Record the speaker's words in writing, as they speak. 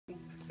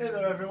Hey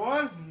there,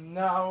 everyone.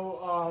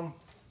 Now,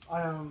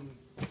 I am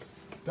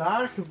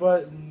back,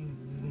 but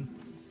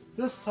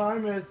this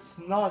time it's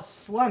not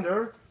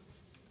Slender.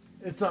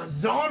 It's a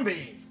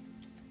zombie.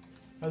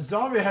 A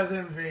zombie has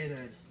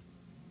invaded.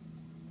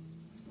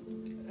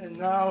 And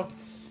now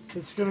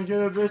it's gonna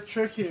get a bit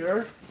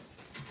trickier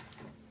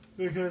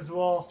because,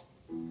 well,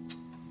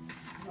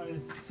 I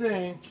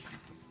think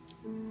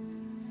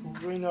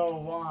we know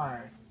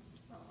why.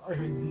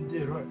 Okay,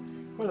 dude,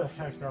 where the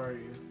heck are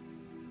you?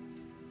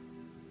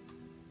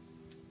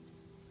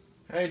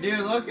 Hey dude,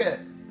 look it!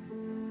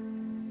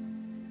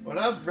 What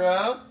up,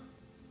 bro?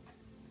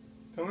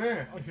 Come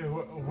here. Okay,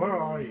 where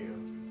are you?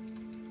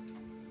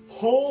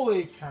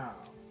 Holy cow!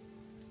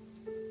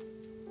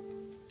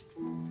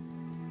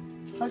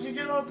 How'd you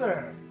get out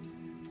there?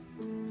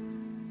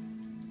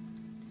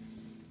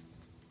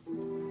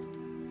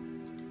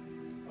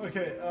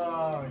 Okay,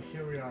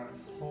 here we are.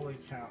 Holy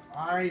cow.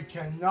 I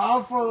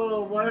cannot for the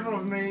life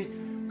of me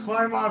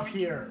climb up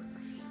here.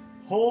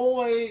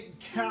 Holy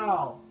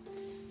cow.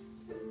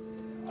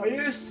 Are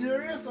you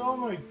serious? Oh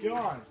my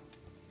god.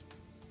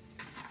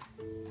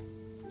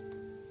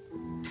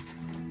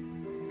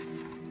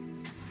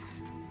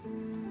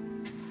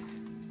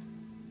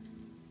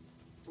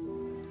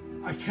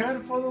 I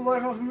can't for the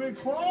life of me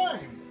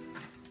climb.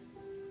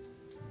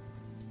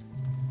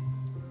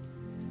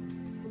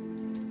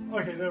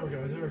 Okay, there we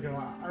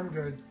go. I'm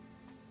good.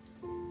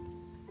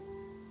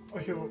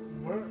 Okay,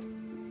 where?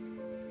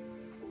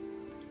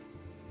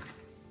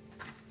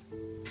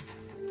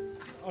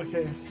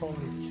 Okay,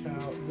 holy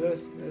cow, this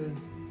is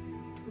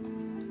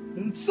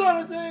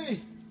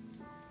insanity!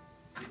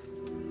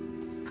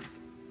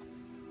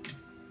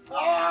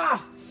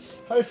 Ah!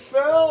 I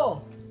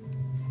fell!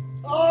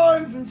 Oh,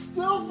 I'm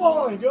still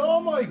falling! Oh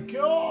my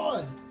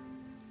god!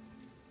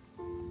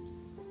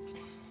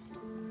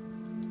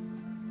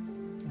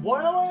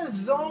 Why am I a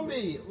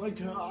zombie?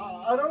 Like,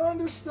 I don't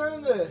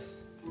understand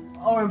this.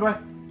 Oh, and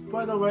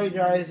by the way,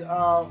 guys,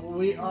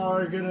 we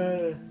are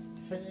gonna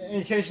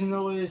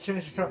occasionally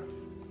change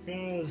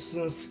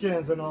some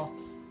skins and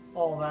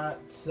all that.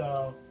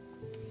 So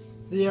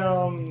the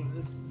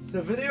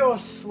video of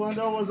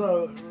Slender was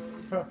a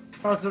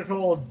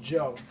practical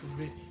joke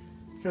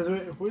because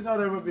we thought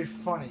it would be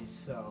funny.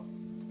 So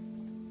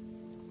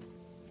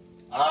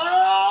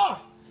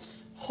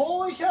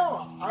holy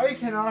cow! I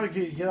cannot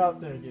get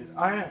out there, dude.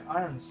 I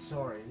am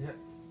sorry.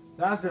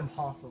 That's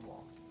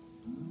impossible.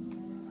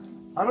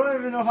 I don't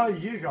even know how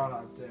you got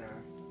out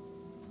there.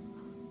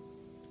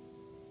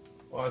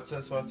 Watch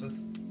this, watch this.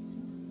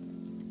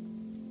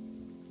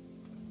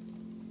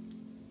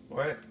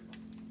 Wait.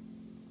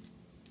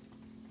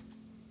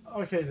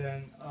 Okay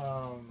then,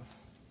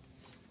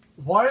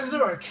 why is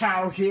there a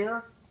cow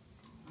here?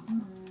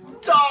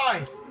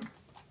 Die!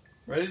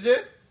 Ready,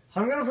 dude?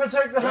 I'm gonna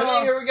protect the house.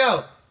 Ready? Here we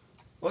go.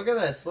 Look at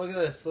this, look at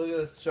this, look at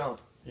this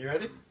jump. You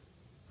ready?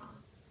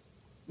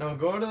 No,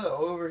 go to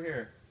over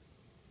here.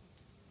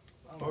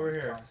 Oh Over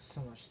here. God,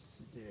 so much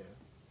to do.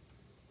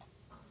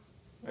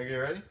 Okay,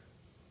 ready?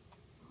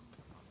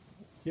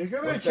 You're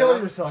gonna Look kill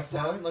down, yourself,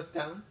 look down, right? look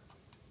down.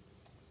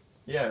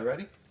 Yeah,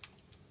 ready?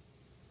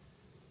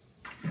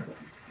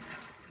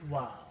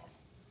 Wow.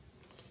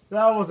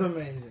 That was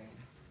amazing.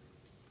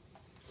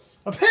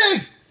 A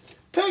pig!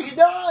 Pig,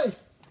 die!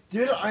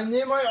 Dude, I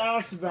need my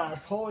axe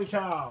back. Holy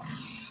cow.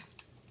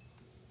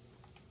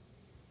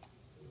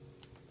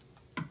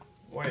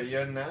 Wait, you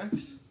had an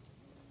axe?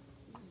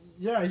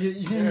 Yeah, you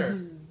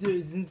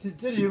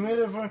did you made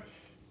it for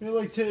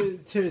like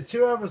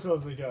two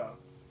episodes ago.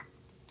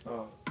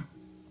 Oh.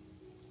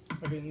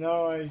 Okay,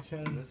 now I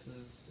can This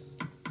is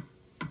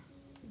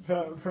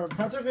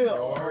practically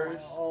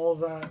all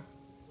that.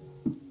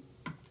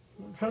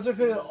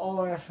 Practically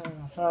all I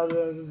had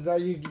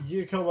that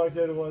you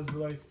collected was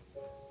like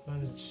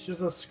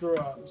just a screw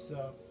up.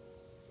 So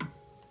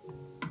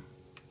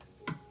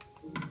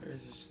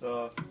here's your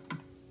stuff.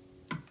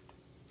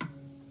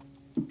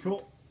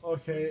 cool.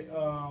 Okay.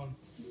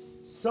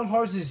 Some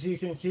horses you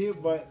can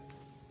keep, but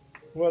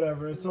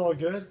whatever. It's all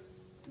good.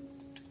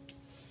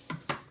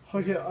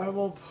 Okay, I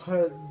will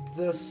put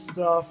this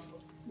stuff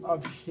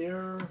up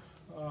here.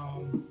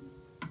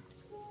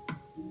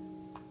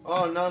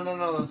 Oh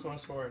no, that's my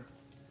sword.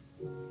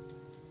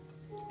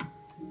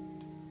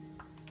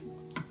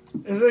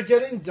 Is it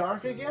getting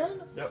dark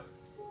again? Yep.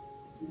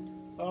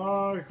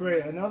 Oh,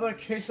 great. Another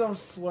case of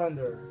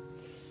Slender.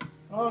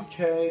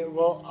 Okay,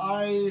 well,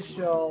 I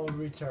shall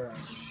return.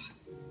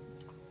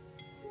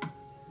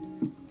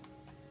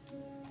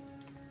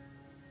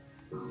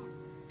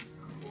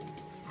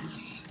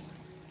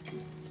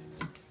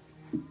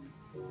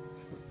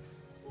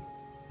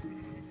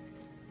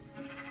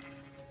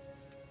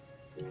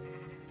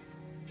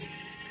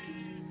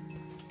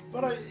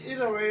 But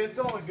either way, it's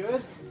all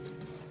good.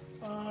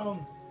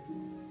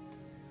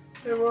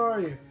 Hey, where are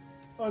you?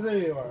 Oh, there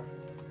you are.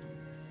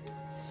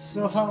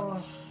 So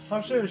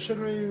how should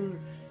we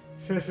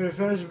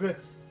finish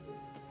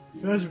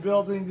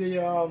building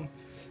the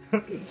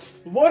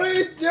What are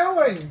you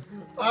doing?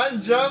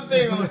 I'm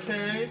jumping,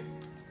 okay?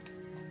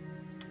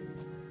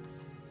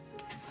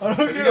 I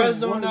don't If you care guys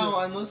don't what know,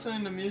 I'm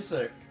listening to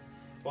music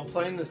while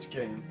playing this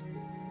game.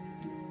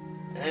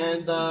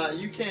 And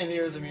you can't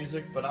hear the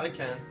music, but I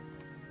can.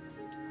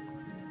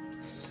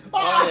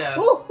 Ah! Oh,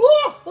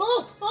 yeah.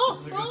 Oh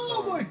This is a good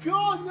oh song. my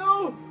god,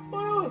 no!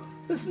 Oh no!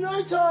 It's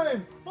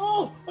nighttime!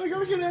 Oh, I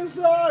gotta get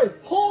inside!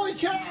 Holy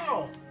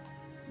cow!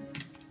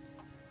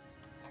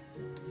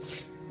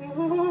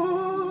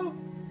 Oh,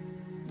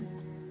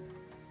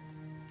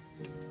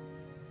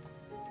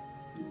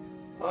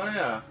 Oh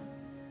yeah.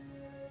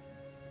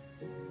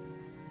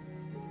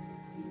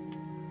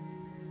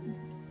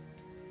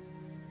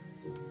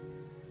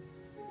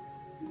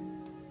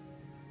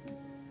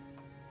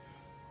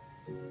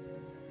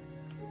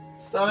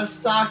 Stop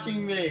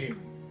stalking me.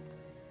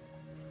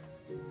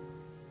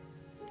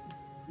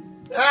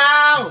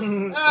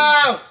 Ow!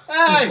 Ow!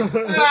 Hey!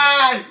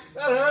 Hey!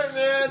 That hurt,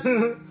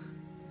 man!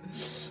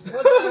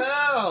 What the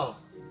hell?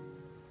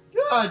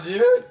 God,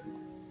 dude.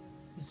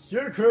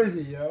 you're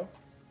crazy, yo.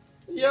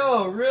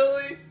 Yo,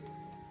 really?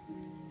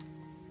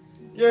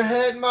 You're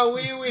hitting my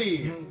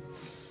wee-wee.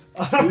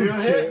 I don't You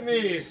care. hit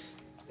me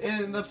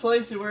in the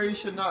place where you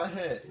should not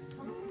hit.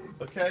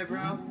 Okay,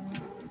 bro?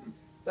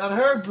 That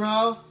hurt,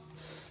 bro.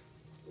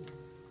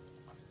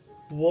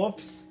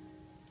 Whoops.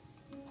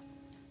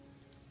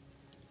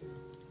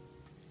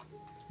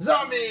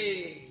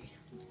 Zombie!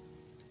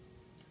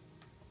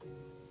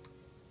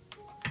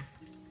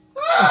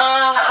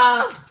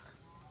 Ah!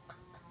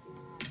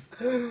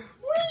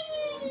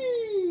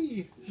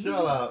 Whee!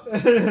 Shut up.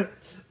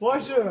 Why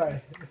should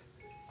I?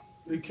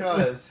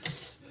 Because.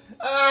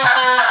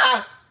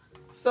 Ah!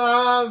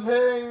 Stop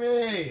hitting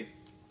me!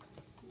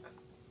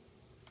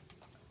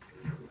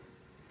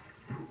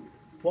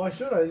 Why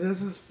should I?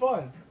 This is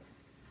fun.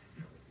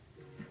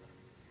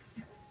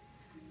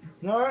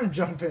 No, I'm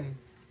jumping.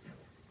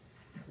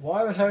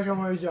 Why the heck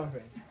am I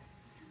jumping?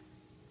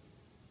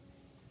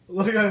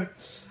 Look at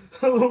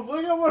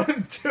look at what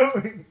I'm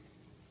doing.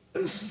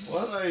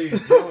 What are you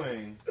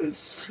doing?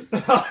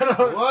 I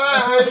don't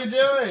What are you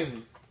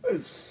doing?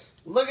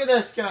 Look at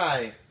this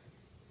guy.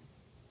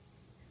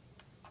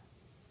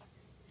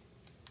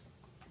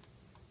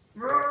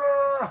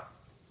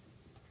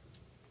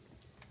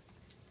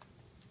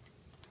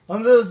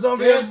 I'm the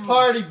zombie. Dance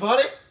party,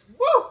 buddy.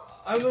 Woo!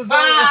 I'm the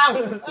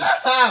zombie.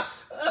 Ow!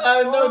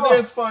 No Oh.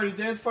 dance party.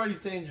 Dance party's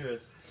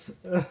dangerous.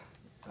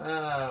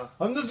 Ow.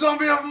 I'm the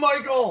zombie of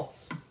Michael.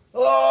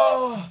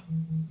 Oh,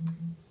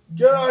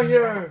 get out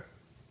here!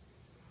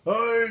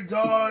 I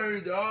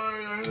died.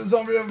 I'm the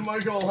zombie of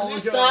Michael. Will Holy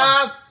you cow.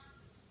 stop?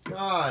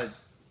 God.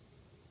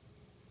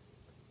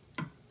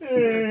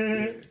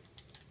 There,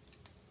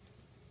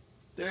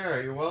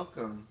 you're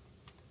welcome.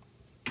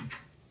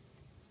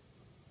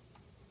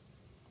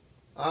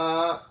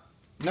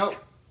 Nope.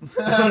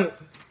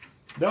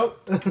 Nope.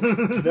 Nope.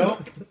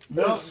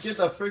 Nope. Get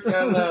the frick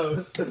out of the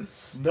house.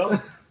 Nope.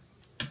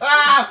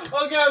 Ah!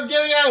 Okay, I'm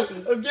getting out!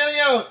 I'm getting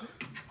out!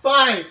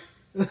 Fine!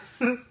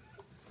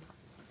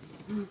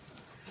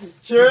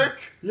 Jerk!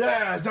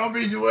 Yeah,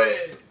 zombies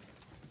win.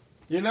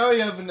 You know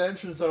you have an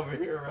entrance over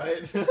here,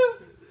 right?